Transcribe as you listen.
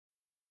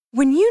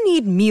When you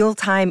need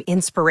mealtime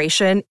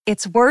inspiration,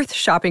 it's worth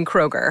shopping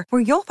Kroger,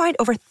 where you'll find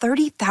over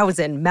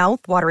 30,000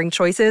 mouth-watering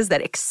choices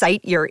that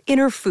excite your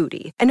inner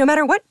foodie. And no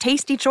matter what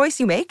tasty choice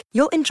you make,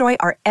 you'll enjoy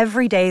our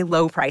everyday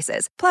low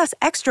prices, plus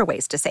extra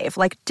ways to save,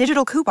 like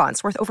digital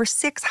coupons worth over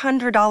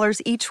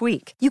 $600 each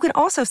week. You can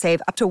also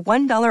save up to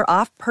 $1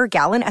 off per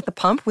gallon at the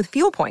pump with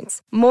fuel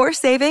points. More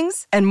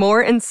savings and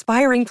more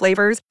inspiring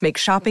flavors make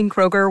shopping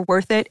Kroger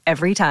worth it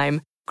every time.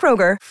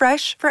 Kroger,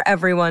 fresh for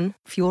everyone.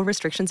 Fuel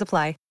restrictions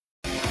apply.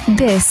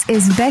 This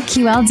is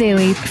BetQL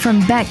Daily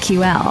from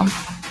BetQL.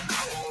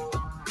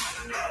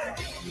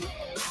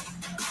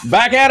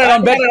 Back at it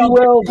on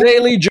BetQL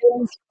Daily.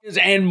 Joe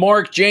and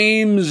Mark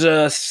James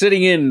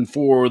sitting in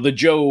for the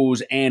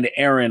Joes and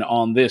Aaron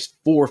on this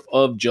 4th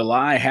of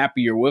July.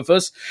 Happy you're with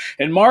us.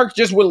 And Mark,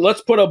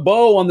 let's put a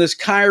bow on this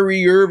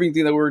Kyrie Irving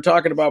thing that we were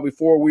talking about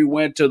before we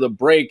went to the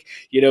break.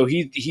 You know,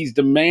 he's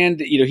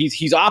demanded,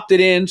 he's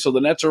opted in, so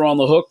the Nets are on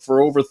the hook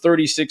for over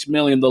 $36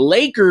 million. The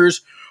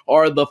Lakers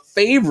are the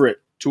favorite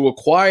to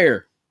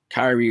acquire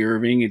Kyrie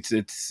Irving.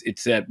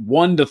 It's at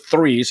 1 to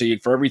 3. So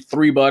for every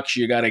 $3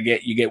 you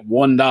get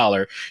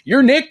 $1.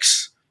 Your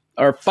Knicks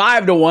are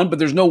 5 to 1, but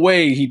there's no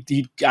way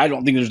I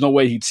don't think there's no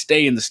way he'd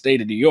stay in the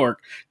state of New York.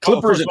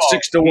 Clippers at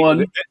 6 to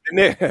 1.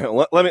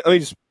 Let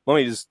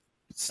me just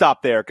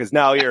stop there, because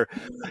now you're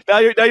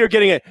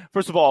getting it.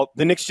 First of all,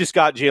 the Knicks just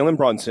got Jalen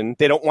Brunson.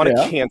 They don't want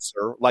a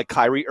cancer like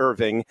Kyrie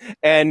Irving,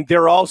 and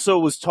there also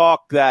was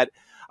talk that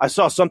I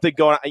saw something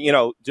going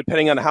on,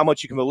 depending on how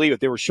much you can believe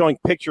it. They were showing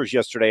pictures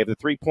yesterday of the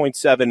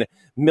 $3.7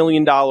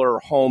 million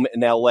home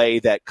in L.A.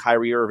 that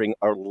Kyrie Irving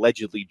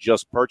allegedly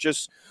just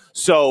purchased.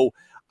 So,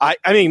 I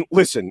mean,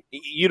 listen,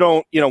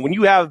 when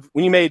you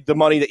made the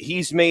money that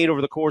he's made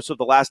over the course of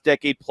the last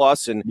decade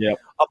plus, and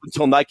up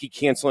until Nike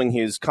canceling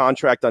his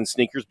contract on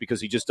sneakers because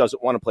he just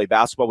doesn't want to play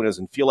basketball when he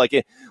doesn't feel like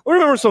it.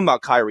 Remember something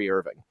about Kyrie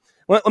Irving.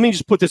 Let me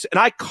just put this, and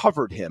I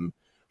covered him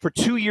for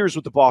 2 years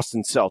with the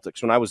Boston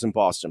Celtics when I was in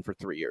Boston for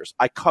 3 years.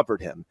 I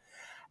covered him.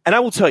 And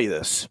I will tell you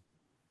this,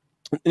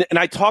 and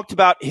I talked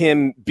about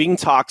him being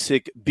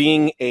toxic,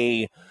 being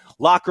a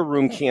locker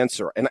room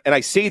cancer. And I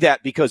say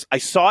that because I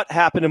saw it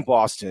happen in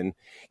Boston.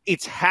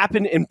 It's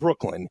happened in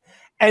Brooklyn.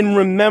 And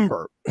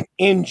remember,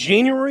 in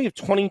January of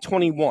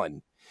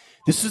 2021,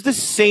 this is the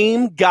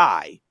same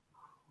guy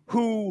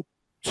who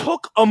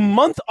took a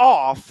month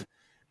off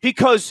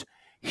because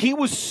he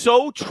was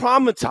so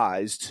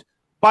traumatized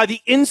by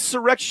the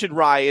insurrection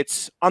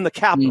riots on the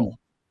Capitol.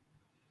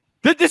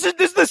 This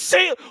is the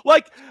same.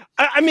 Like,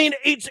 I mean,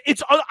 it's.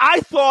 I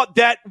thought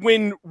that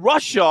when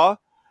Russia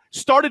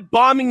started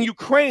bombing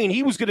Ukraine,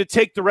 he was going to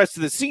take the rest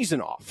of the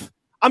season off.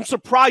 I'm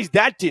surprised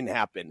that didn't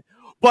happen.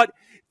 But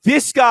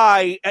this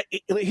guy,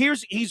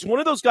 he's one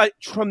of those guys.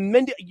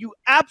 Tremendous,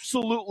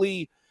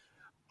 absolutely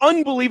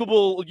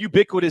unbelievable,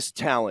 ubiquitous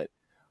talent.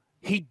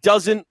 He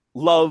doesn't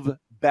love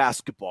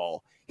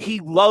basketball. He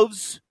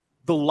loves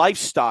the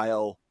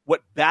lifestyle,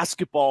 what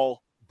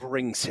basketball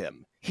brings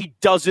him. He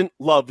doesn't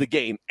love the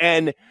game.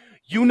 And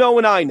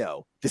and I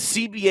know, the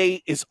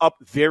CBA is up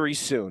very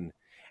soon.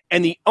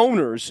 And the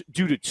owners,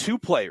 due to 2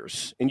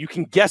 players, and you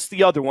can guess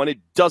the other one, it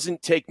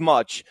doesn't take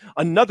much,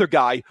 another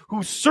guy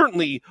who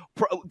certainly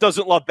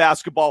doesn't love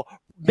basketball,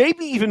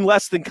 maybe even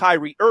less than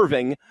Kyrie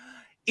Irving,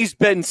 is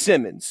Ben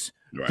Simmons.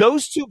 Right.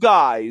 Those 2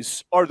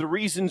 guys are the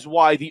reasons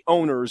why the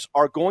owners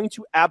are going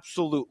to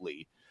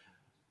absolutely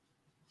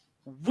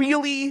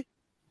really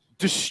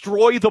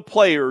destroy the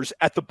players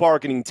at the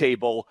bargaining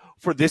table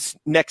for this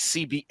next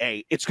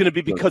CBA. It's going to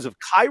be because of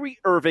Kyrie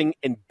Irving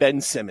and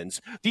Ben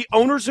Simmons. The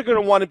owners are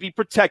going to want to be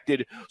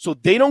protected so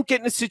they don't get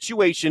in a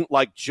situation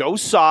like Joe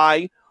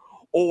Tsai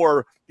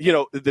or,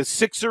 the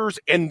Sixers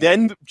and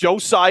then Joe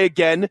Tsai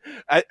again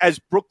as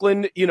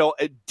Brooklyn,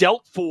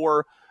 dealt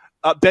for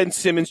Ben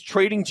Simmons,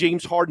 trading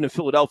James Harden to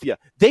Philadelphia.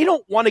 They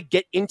don't want to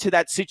get into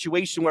that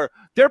situation where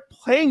they're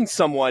paying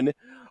someone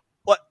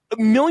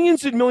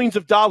millions and millions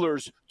of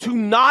dollars to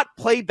not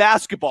play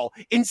basketball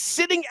and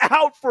sitting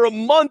out for a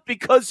month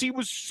because he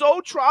was so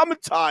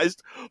traumatized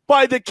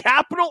by the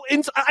Capitol.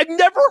 I've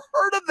never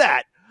heard of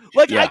that.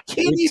 I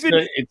can't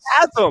even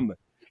fathom.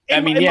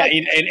 And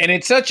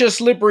it's such a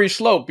slippery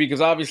slope because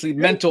obviously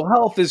mental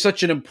health is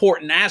such an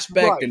important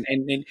aspect,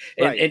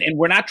 right. and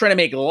we're not trying to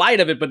make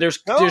light of it, but there's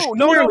clearly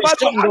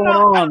something going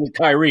on with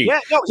Kyrie. Yeah,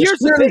 here's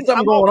the thing,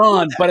 something going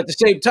on, but at the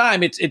same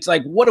time, it's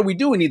like, what are we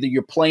doing? Either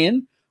you're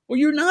playing or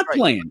you're not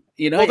playing. And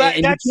you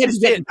can't be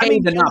getting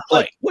paid to not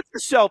play. Put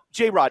yourself,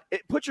 J-Rod,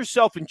 put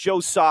yourself in Joe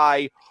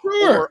Tsai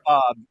or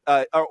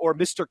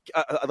Mr.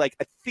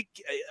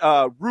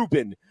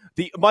 Rubin.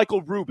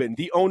 Michael Rubin,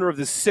 the owner of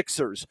the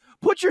Sixers.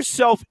 Put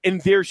yourself in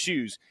their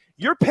shoes.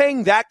 You're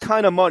paying that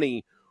kind of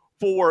money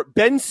for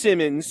Ben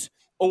Simmons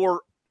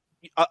or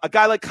a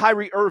guy like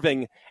Kyrie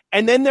Irving,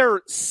 and then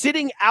they're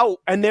sitting out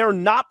and they're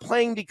not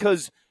playing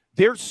because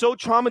they're so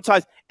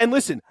traumatized. And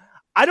listen,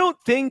 I don't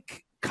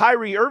think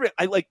Kyrie Irving,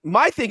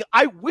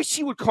 I wish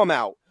he would come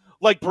out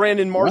like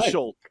Brandon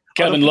Marshall. Right.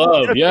 Kevin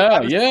Love,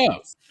 yeah.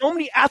 So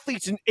many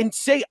athletes and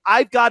say,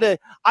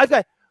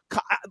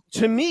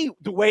 to me,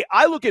 the way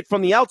I look at it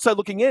from the outside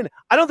looking in,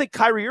 I don't think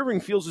Kyrie Irving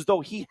feels as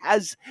though he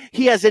has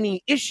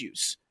any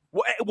issues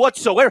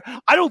whatsoever.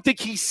 I don't think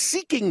he's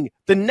seeking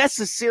the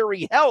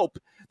necessary help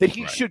that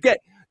he should get.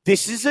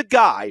 This is a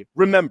guy,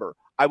 remember,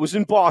 I was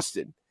in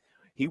Boston.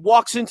 He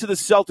walks into the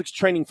Celtics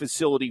training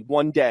facility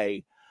one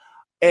day,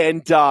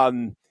 and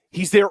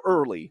he's there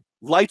early.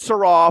 Lights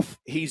are off.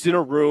 He's in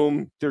a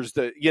room. There's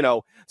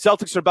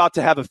Celtics are about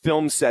to have a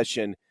film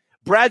session.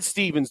 Brad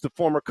Stevens, the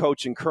former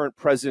coach and current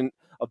president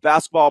of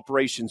basketball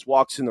operations,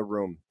 walks in the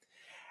room,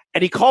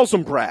 and he calls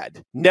him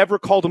Brad. Never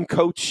called him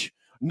coach.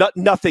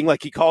 Nothing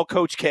like he called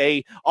Coach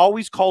K.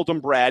 Always called him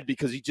Brad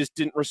because he just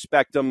didn't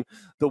respect him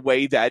the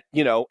way that,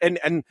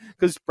 and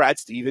because Brad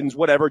Stevens,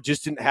 whatever,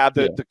 just didn't have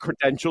the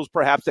credentials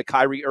perhaps that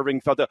Kyrie Irving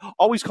felt. That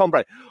always called him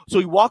Brad. So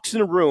he walks in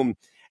a room.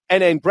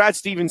 And then Brad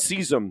Stevens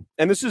sees him,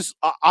 and this is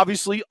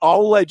obviously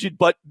all alleged,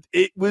 but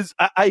it was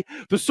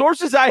the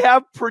sources I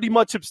have pretty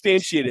much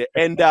substantiated.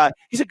 And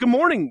he said, "Good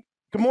morning,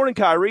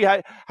 Kyrie.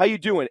 How you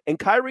doing?" And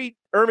Kyrie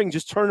Irving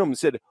just turned to him and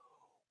said,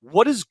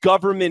 "What does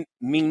government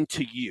mean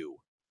to you?"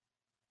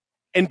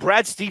 And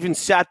Brad Stevens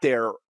sat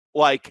there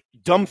like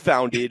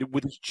dumbfounded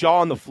with his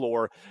jaw on the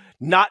floor,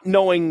 not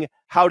knowing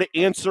how to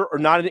answer or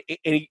not.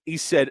 And he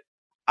said,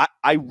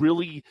 "I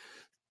really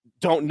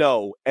don't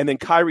know." And then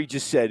Kyrie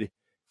just said,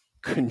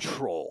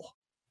 "Control."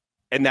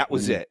 And that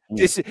was it.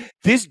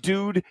 This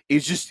dude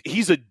is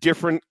he's a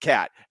different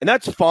cat, and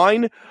that's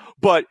fine.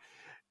 But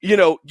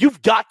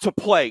you've got to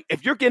play.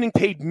 If you're getting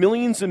paid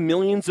millions and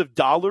millions of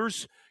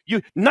dollars,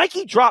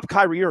 Nike dropped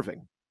Kyrie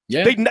Irving.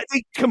 Yeah,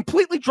 they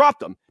completely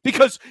dropped him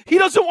because he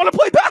doesn't want to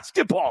play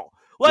basketball.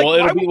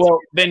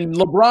 Then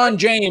LeBron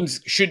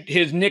James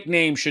his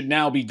nickname should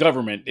now be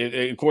government,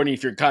 according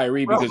to your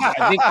Kyrie, because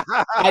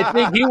I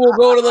think he will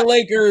go to the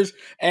Lakers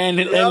and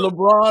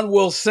LeBron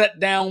will set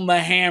down the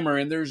hammer.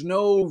 And there's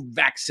no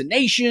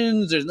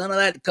vaccinations, there's none of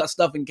that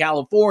stuff in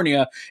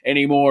California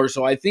anymore.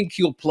 So I think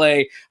he'll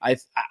play.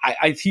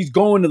 He's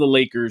going to the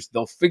Lakers.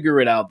 They'll figure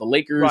it out. The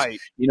Lakers,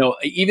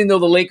 even though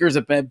the Lakers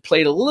have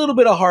played a little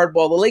bit of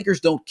hardball, the Lakers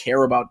don't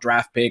care about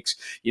draft picks.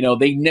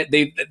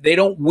 They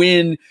don't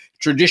win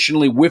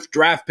traditionally with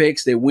draft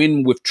picks. They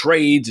win with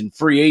trades and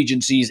free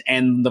agencies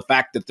and the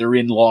fact that they're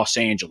in Los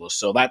Angeles.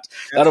 So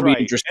that'll be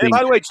interesting. And by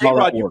the way,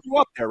 J-Rod, you grew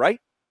up there, right?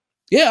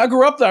 Yeah, I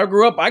grew up there. I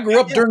grew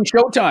up during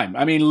Showtime.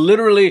 I mean,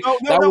 literally,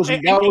 that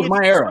was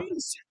my era.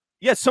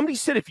 Somebody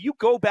said if you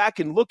go back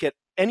and look at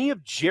any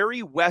of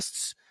Jerry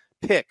West's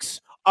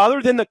picks,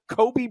 other than the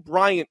Kobe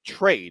Bryant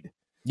trade,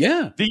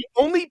 the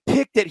only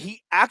pick that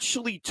he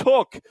actually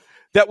took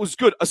that was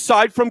good,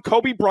 aside from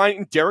Kobe Bryant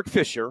and Derek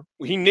Fisher,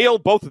 he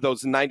nailed both of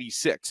those in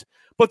 96.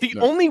 But the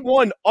only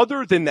one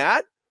other than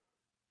that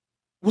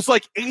was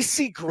like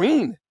AC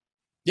Green.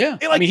 Yeah,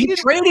 he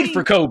traded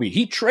for Kobe.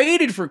 He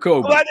traded for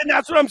Kobe. Well, and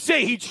that's what I'm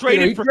saying. He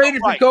traded for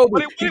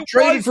Kobe. He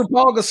traded for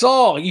Paul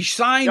Gasol. He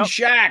signed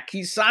Shaq.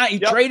 He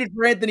traded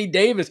for Anthony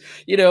Davis.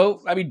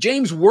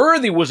 James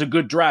Worthy was a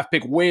good draft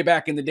pick way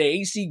back in the day.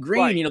 AC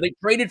Green. They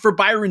traded for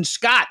Byron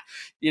Scott.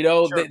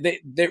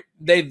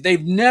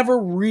 They've never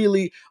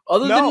really,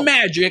 other than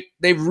Magic,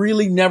 they've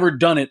really never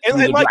done it.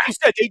 And like you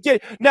said, they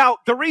did. Now,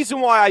 the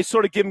reason why I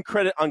sort of give him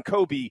credit on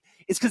Kobe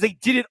is because they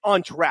did it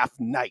on draft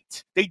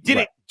night. They did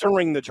it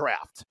during the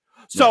draft.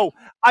 So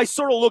I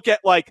sort of look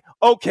at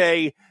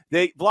okay,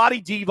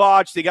 Vlade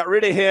Divac, they got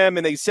rid of him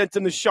and they sent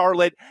him to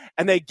Charlotte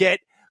and they get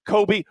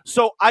Kobe.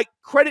 So I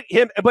credit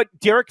him, but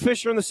Derek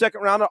Fisher in the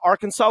second round of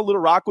Arkansas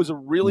Little Rock was a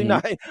really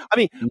nice.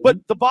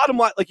 But the bottom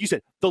line, like you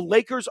said, the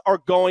Lakers are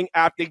going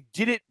after. They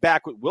did it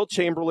back with Wilt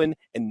Chamberlain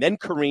and then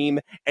Kareem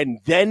and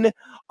then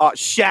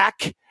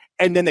Shaq,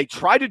 and then they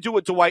tried to do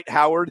it to Dwight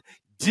Howard.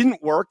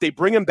 Didn't work. They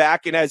bring him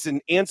back, and as an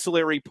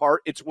ancillary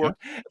part, it's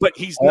worked. But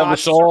he's not.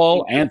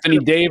 Gasol, Anthony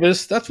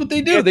Davis. That's what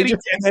they do. And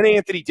then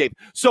Anthony Davis.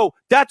 So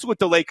that's what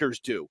the Lakers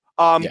do.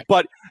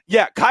 But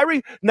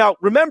Kyrie. Now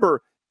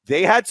remember,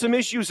 they had some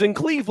issues in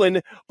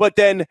Cleveland, but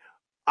then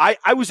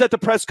I was at the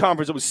press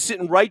conference. I was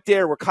sitting right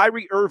there where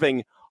Kyrie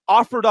Irving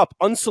offered up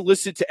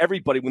unsolicited to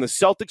everybody when the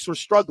Celtics were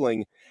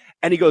struggling,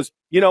 and he goes,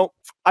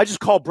 I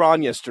just called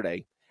Bron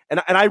yesterday. And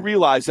I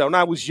realized that when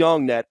I was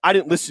young that I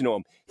didn't listen to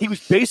him. He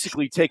was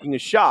basically taking a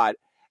shot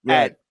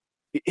at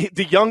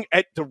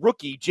the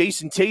rookie,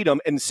 Jason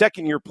Tatum, and the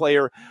second-year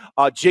player,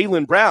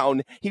 Jaylen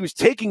Brown. He was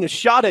taking a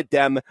shot at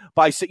them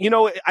by saying,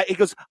 he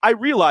goes, I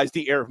realize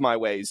the error of my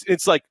ways.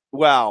 It's like,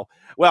 wow.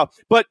 Well,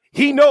 but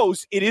he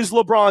knows it is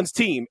LeBron's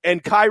team,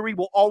 and Kyrie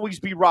will always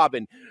be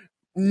Robin.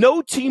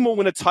 No team will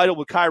win a title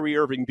with Kyrie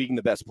Irving being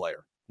the best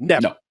player.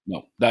 Never.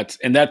 No.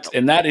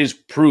 That is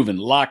proven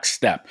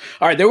lockstep.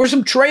 All right, there were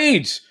some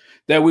trades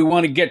that we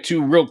want to get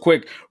to real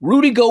quick.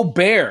 Rudy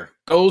Gobert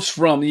goes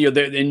from,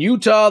 in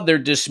Utah, they're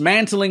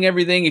dismantling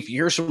everything. If you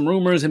hear some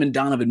rumors, him and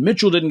Donovan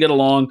Mitchell didn't get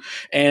along.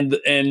 And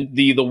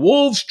the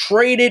Wolves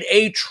traded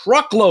a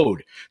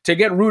truckload to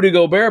get Rudy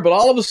Gobert. But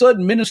all of a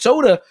sudden,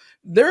 Minnesota,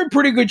 they're in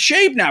pretty good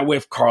shape now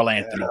with Karl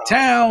Anthony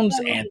Towns,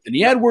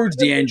 Anthony Edwards,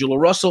 D'Angelo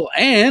Russell,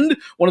 and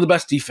one of the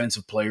best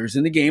defensive players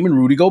in the game in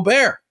Rudy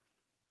Gobert.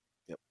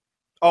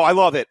 Oh, I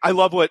love it. I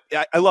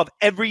love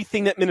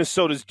everything that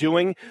Minnesota's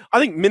doing. I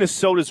think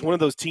Minnesota is one of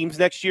those teams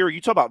next year.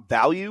 You talk about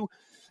value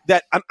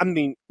that, I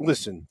mean,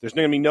 listen, there's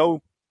going to be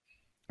no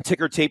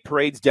ticker tape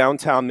parades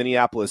downtown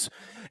Minneapolis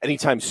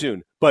anytime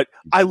soon. But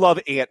I love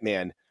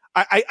Ant-Man.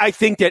 I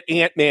think that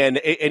Ant-Man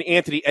and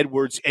Anthony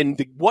Edwards and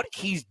what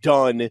he's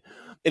done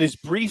in his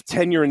brief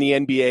tenure in the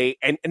NBA,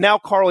 and now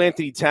Karl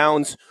Anthony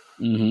Towns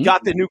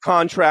got the new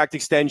contract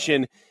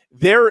extension.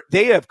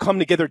 They have come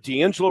together.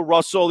 D'Angelo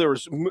Russell, there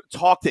was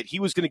talk that he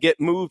was going to get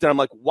moved, and I'm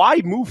like, why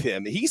move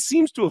him? He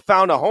seems to have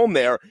found a home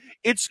there.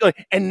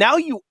 And now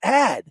you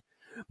add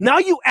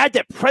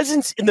that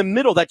presence in the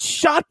middle, that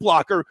shot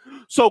blocker,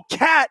 so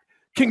Cat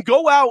can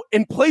go out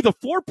and play the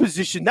 4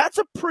 position. That's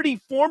a pretty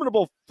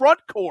formidable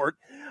front court.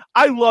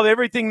 I love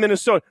everything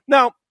Minnesota.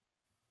 Now,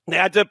 they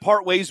had to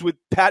part ways with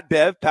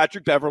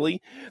Patrick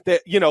Beverley.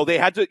 That they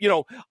had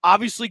to,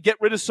 obviously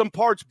get rid of some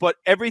parts, but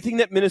everything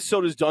that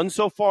Minnesota's done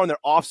so far in their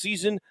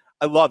offseason,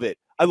 I love it.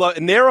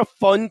 And they're a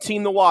fun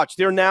team to watch.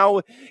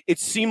 It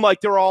seemed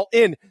like they're all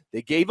in.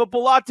 They gave up a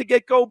lot to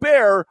get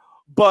Gobert,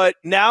 but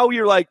now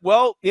you're like,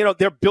 well,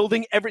 they're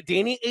building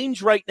Danny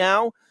Ainge right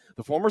now,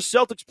 the former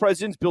Celtics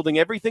president, building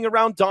everything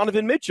around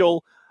Donovan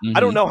Mitchell. I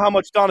don't know how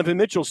much Donovan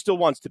Mitchell still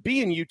wants to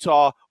be in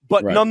Utah,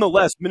 but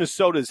nonetheless,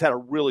 Minnesota's had a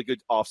really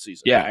good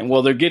offseason. Yeah, and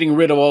well, they're getting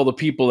rid of all the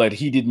people that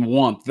he didn't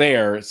want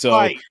there.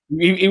 So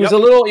he was a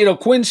little,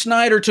 Quinn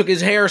Snyder took his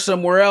hair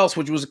somewhere else,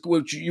 which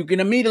you can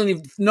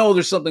immediately know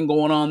there's something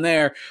going on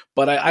there.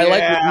 But I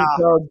like what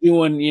Utah's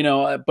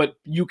doing, but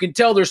you can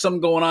tell there's something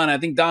going on. I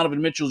think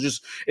Donovan Mitchell's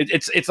just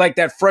it's like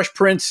that Fresh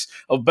Prince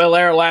of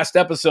Bel-Air last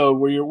episode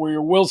where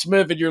you're Will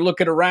Smith and you're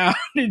looking around,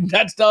 and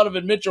that's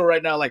Donovan Mitchell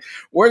right now. Like,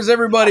 where's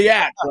everybody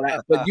at?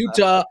 But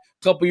Utah, a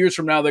couple years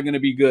from now, they're going to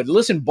be good.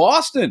 Listen,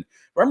 Boston,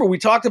 remember we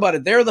talked about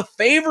it. They're the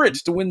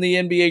favorites to win the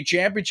NBA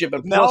championship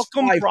at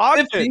Malcolm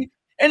Brogdon.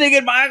 And they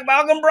get Malcolm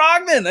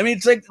Brogdon. I mean,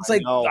 it's like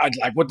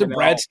what the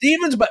Brad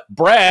Stevens, but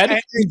Brad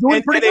is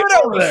doing pretty good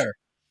over there.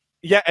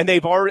 Yeah, and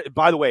they've already.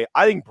 By the way,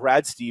 I think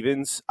Brad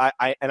Stevens.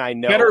 I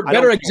know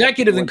better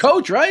executive than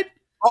coach, right?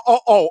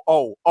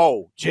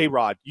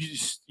 J-Rod, you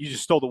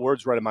just stole the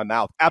words right in my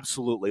mouth.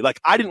 Absolutely. Like,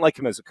 I didn't like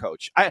him as a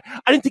coach. I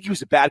didn't think he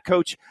was a bad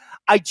coach.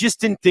 I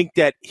just didn't think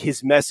that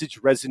his message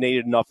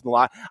resonated enough in the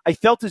lot. I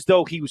felt as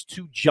though he was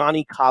too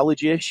Johnny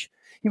College-ish.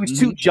 He was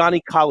too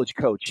Johnny College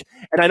coach.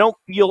 And I don't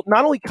feel,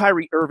 not only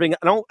Kyrie Irving,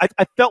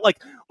 I felt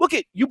like, look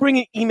at, you bring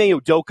in Ime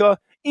Udoka.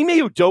 Ime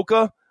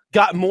Udoka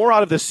got more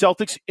out of the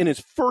Celtics in his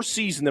first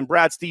season than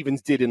Brad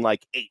Stevens did in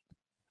like 8.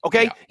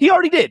 Okay? Yeah. He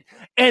already did.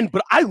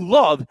 But I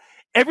love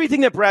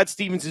everything that Brad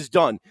Stevens has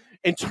done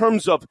in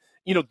terms of,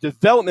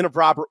 development of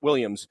Robert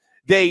Williams.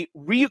 They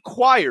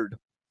reacquired,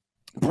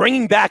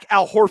 bringing back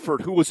Al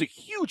Horford, who was a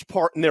huge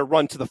part in their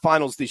run to the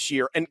finals this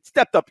year and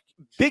stepped up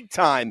big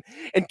time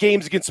in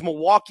games against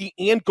Milwaukee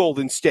and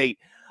Golden State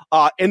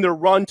in their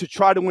run to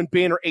try to win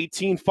Banner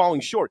 18,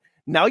 falling short.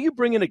 Now you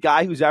bring in a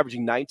guy who's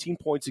averaging 19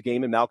 points a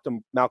game in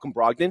Malcolm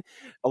Brogdon.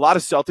 A lot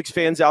of Celtics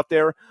fans out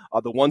there,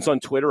 the ones on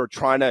Twitter, are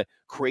trying to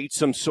create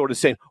some sort of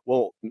saying,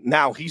 well,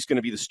 now he's going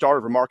to be the starter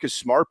for Marcus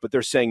Smart, but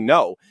they're saying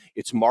no.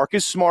 It's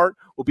Marcus Smart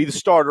will be the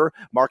starter.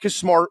 Marcus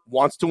Smart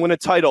wants to win a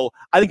title.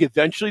 I think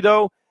eventually,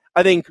 though,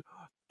 I think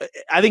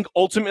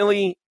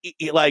ultimately,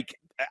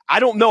 I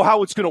don't know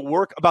how it's going to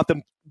work about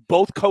them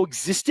both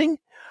coexisting.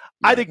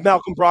 I think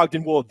Malcolm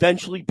Brogdon will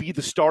eventually be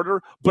the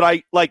starter, but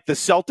I like the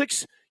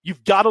Celtics.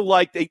 You've got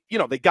to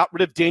they got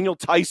rid of Daniel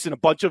Tice and a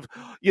bunch of,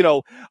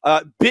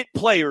 bit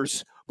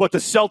players, but the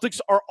Celtics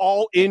are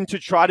all in to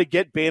try to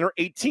get Banner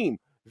 18.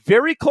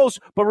 Very close.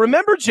 But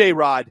remember,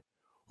 J-Rod,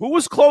 who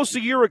was close a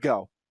year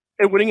ago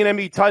at winning an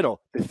NBA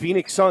title? The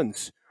Phoenix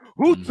Suns.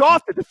 Who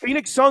thought that the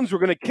Phoenix Suns were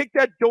going to kick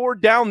that door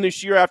down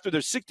this year after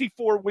their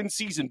 64-win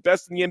season,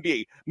 best in the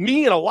NBA?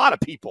 Me and a lot of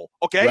people,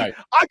 okay? Right.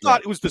 I thought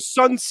it was the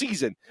Suns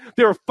season.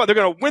 They're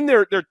going to win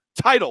their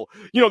title.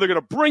 They're going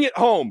to bring it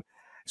home.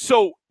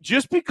 So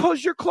just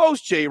because you're close,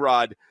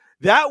 J-Rod,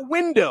 that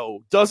window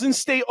doesn't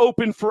stay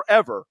open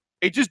forever.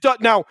 It just does.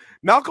 Now,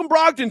 Malcolm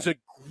Brogdon's a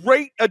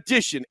great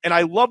addition, and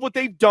I love what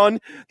they've done.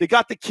 They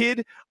got the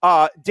kid,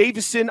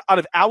 Davison, out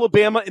of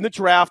Alabama in the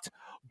draft,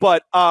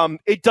 but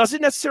it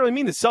doesn't necessarily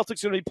mean the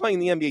Celtics are going to be playing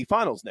the NBA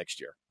Finals next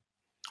year.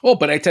 Well,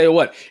 but I tell you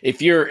what,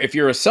 if you're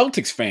a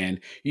Celtics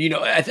fan,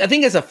 I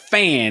think as a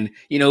fan,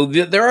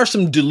 there are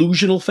some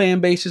delusional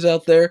fan bases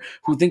out there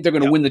who think they're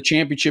going to win the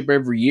championship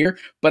every year.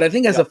 But I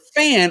think as a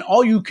fan,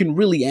 all you can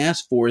really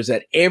ask for is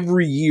that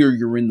every year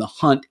you're in the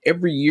hunt.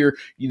 Every year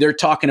they're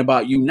talking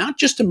about you, not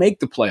just to make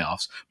the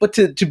playoffs, but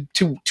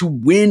to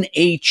win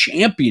a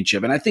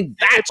championship. And I think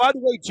that's, by the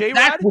way, J-Rod,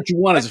 that's what you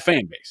want as a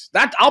fan base.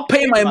 That I'll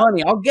pay my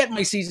money. I'll get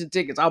my season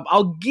tickets.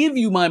 I'll give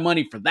you my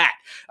money for that,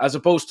 as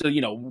opposed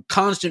to,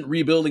 constant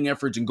rebuilding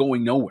efforts and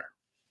going nowhere.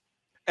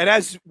 And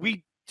as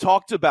we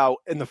talked about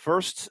in the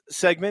first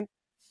segment,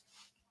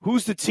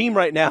 who's the team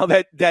right now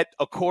that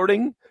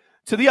according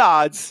to the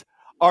odds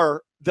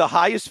are the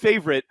highest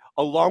favorite,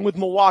 along with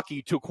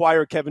Milwaukee, to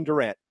acquire Kevin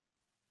Durant?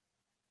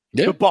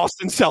 The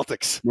Boston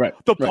Celtics. Right.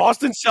 The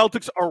Boston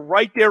Celtics are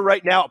right there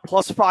right now at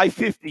plus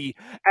 550.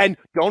 And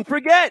don't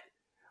forget,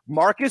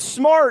 Marcus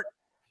Smart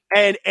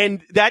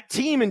and that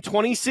team in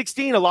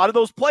 2016, a lot of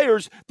those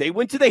players, they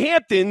went to the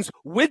Hamptons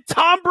with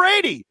Tom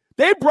Brady.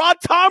 They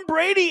brought Tom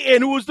Brady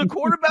in, who was the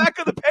quarterback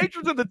of the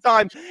Patriots at the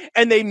time,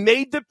 and they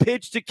made the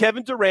pitch to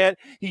Kevin Durant.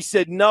 He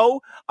said,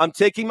 no, I'm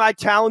taking my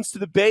talents to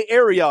the Bay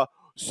Area.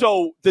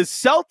 So the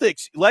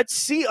Celtics, let's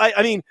see.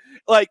 I mean,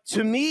 like,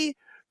 to me,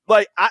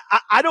 like,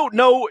 I don't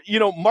know,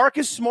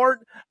 Marcus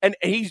Smart, and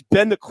he's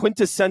been the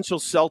quintessential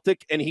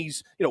Celtic, and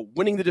he's,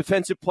 winning the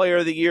Defensive Player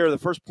of the Year, the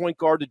first point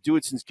guard to do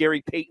it since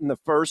Gary Payton the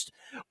first.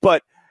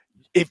 But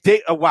if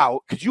they,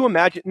 could you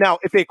imagine? Now,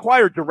 if they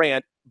acquire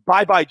Durant,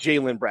 bye-bye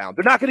Jaylen Brown.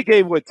 They're not going to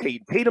give away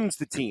Tatum. Tatum's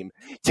the team.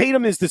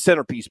 Tatum is the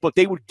centerpiece, but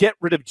they would get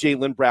rid of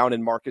Jaylen Brown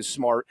and Marcus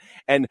Smart.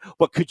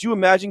 But could you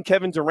imagine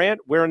Kevin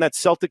Durant wearing that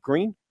Celtic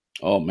green?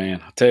 Oh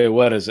man, I'll tell you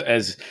what,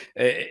 as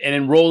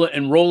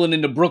enrolling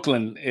into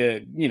Brooklyn,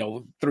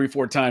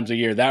 3-4 times a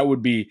year, that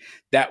would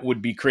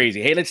be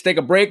crazy. Hey, let's take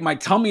a break. My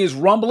tummy is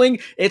rumbling.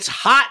 It's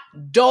hot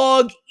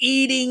dog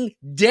eating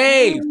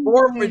day,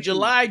 4th of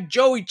July.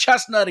 Joey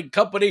Chestnut and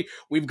company.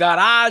 We've got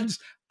odds.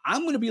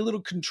 I'm going to be a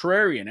little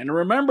contrarian. And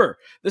remember,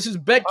 this is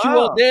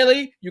BetQL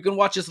Daily. You can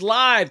watch us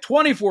live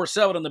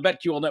 24/7 on the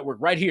BetQL network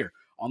right here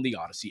on the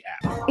Odyssey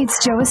app.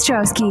 It's Joe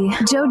Ostrowski,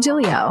 Joe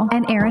Giglio,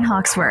 and Aaron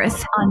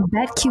Hawksworth on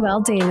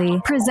BetQL Daily,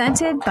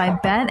 presented by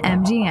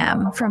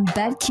BetMGM from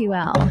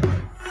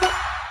BetQL.